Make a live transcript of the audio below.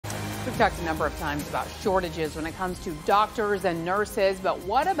We've talked a number of times about shortages when it comes to doctors and nurses, but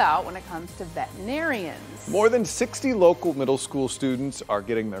what about when it comes to veterinarians? More than 60 local middle school students are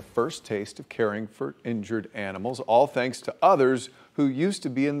getting their first taste of caring for injured animals, all thanks to others who used to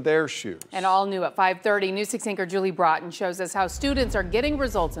be in their shoes. And all new at 5:30, News 6 anchor Julie Broughton shows us how students are getting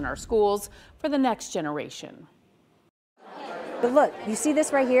results in our schools for the next generation. But look, you see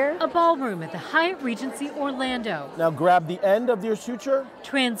this right here? A ballroom at the Hyatt Regency Orlando. Now grab the end of your suture.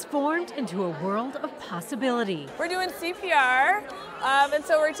 Transformed into a world of possibility. We're doing CPR, and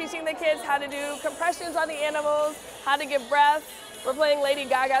so we're teaching the kids how to do compressions on the animals, how to give breath. We're playing Lady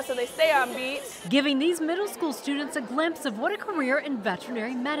Gaga so they stay on beat. Giving these middle school students a glimpse of what a career in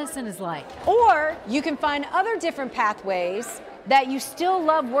veterinary medicine is like. Or you can find other different pathways that you still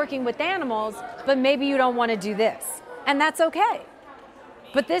love working with animals, but maybe you don't want to do this. And that's okay.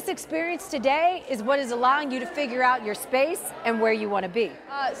 But this experience today is what is allowing you to figure out your space and where you want to be.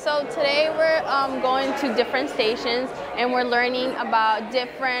 So today we're going to different stations and we're learning about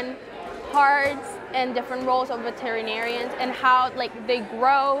different parts and different roles of veterinarians and how they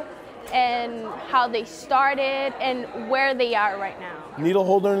grow and how they started and where they are right now. Needle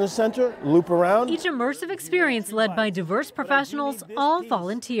holder in the center, loop around. Each immersive experience led by diverse professionals, all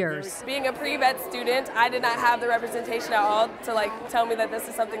volunteers. Being a pre-vet student, I did not have the representation at all to tell me that this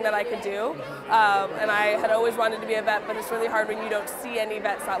is something that I could do. And I had always wanted to be a vet, but it's really hard when you don't see any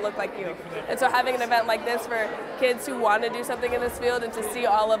vets that look like you. And so having an event like this for kids who want to do something in this field and to see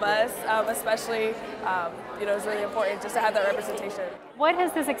all of us, especially, is really important just to have that representation. What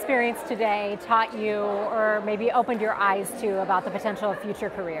has this experience today taught you or maybe opened your eyes to about the potential of future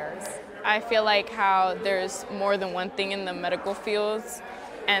careers? I feel like how there's more than one thing in the medical fields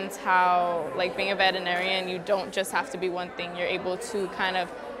and how being a veterinarian, you don't just have to be one thing. You're able to kind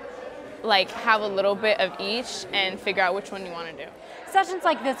of have a little bit of each and figure out which one you want to do. Sessions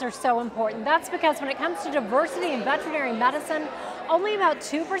like this are so important. That's because when it comes to diversity in veterinary medicine, only about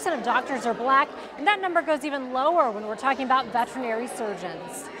 2% of doctors are black, and that number goes even lower when we're talking about veterinary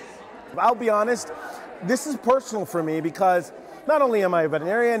surgeons. I'll be honest, this is personal for me because not only am I a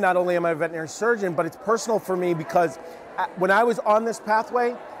veterinarian, not only am I a veterinary surgeon, but it's personal for me because when I was on this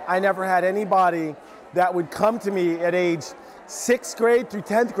pathway, I never had anybody that would come to me at age 6th grade through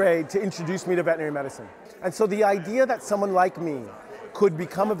 10th grade to introduce me to veterinary medicine. And so the idea that someone like me could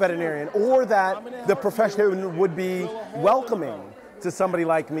become a veterinarian or that the profession would be welcoming to somebody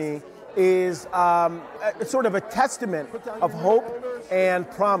like me is sort of a testament of hope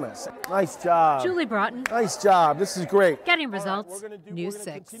and promise. Nice job. Julie Broughton. Nice job. This is great. Getting results, News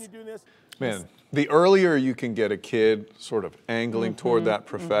 6. Man, the earlier you can get a kid sort of angling toward that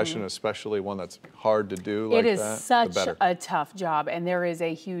profession, especially one that's hard to do like that, it is such the better. a tough job, and there is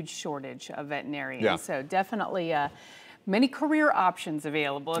a huge shortage of veterinarians. Yeah. So definitely many career options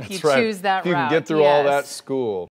available if That's you right. choose that you route. can get through all that school.